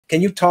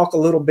can you talk a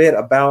little bit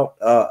about,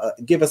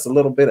 give us a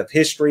little bit of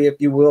history, if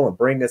you will, and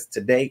bring us to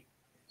date?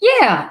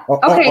 Yeah.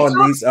 Okay.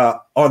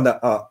 On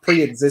the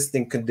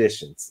pre-existing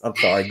conditions. I'm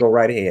sorry. Go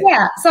right ahead.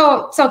 Yeah.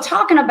 So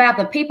talking about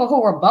the people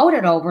who were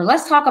voted over,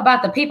 let's talk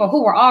about the people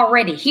who were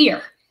already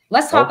here.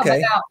 Let's talk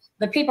about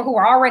the people who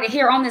were already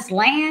here on this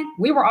land.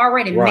 We were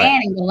already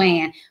manning the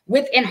land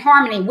in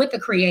harmony with the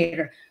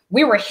Creator.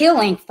 We were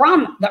healing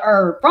from the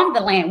earth, from the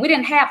land. We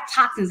didn't have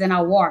toxins in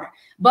our water.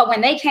 But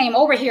when they came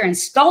over here and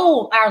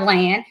stole our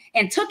land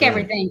and took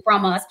everything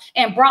from us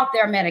and brought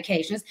their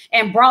medications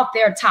and brought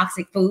their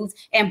toxic foods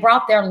and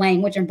brought their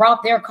language and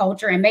brought their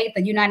culture and made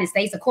the United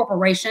States a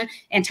corporation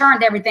and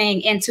turned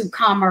everything into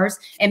commerce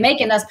and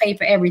making us pay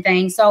for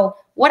everything. So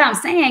what I'm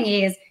saying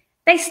is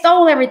they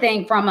stole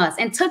everything from us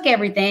and took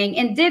everything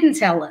and didn't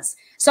tell us.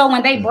 So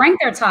when they bring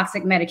their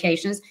toxic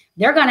medications,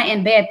 they're going to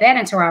embed that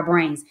into our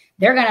brains.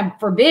 They're going to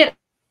forbid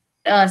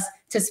us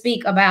to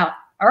speak about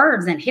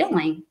herbs and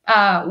healing.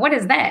 What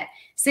is that?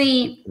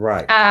 See,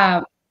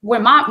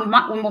 when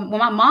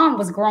my mom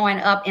was growing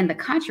up in the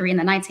country in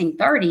the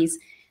 1930s,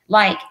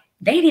 like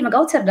they didn't even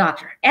go to the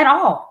doctor at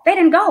all. They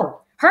didn't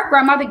go. Her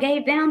grandmother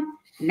gave them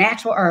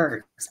natural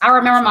herbs. I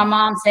remember my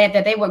mom said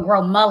that they would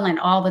grow mullein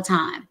all the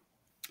time.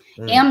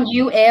 Mullein.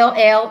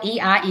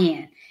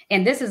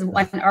 And this is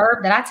an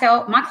herb that I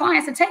tell my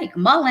clients to take.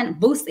 Mullein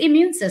boosts the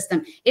immune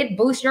system. It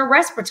boosts your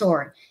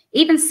respiratory.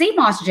 Even sea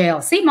moss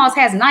gel. Sea moss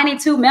has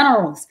 92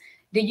 minerals.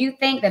 Do you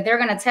think that they're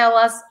going to tell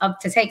us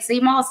to take sea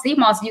moss? Sea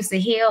moss used to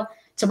heal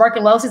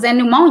tuberculosis and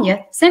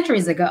pneumonia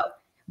centuries ago,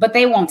 but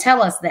they won't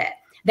tell us that.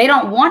 They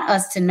don't want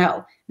us to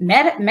know.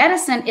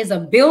 Medicine is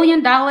 $1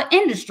 billion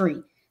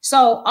industry.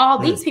 So all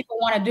these people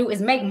want to do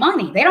is make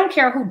money. They don't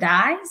care who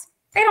dies.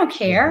 They don't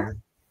care.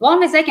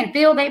 Long as they can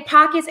fill their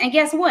pockets. And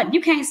guess what?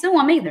 You can't sue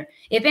them either.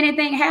 If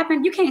anything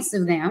happened, you can't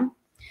sue them.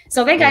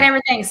 So they got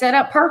everything set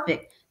up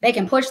perfect. They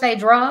can push their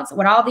drugs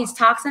with all these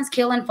toxins,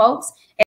 killing folks.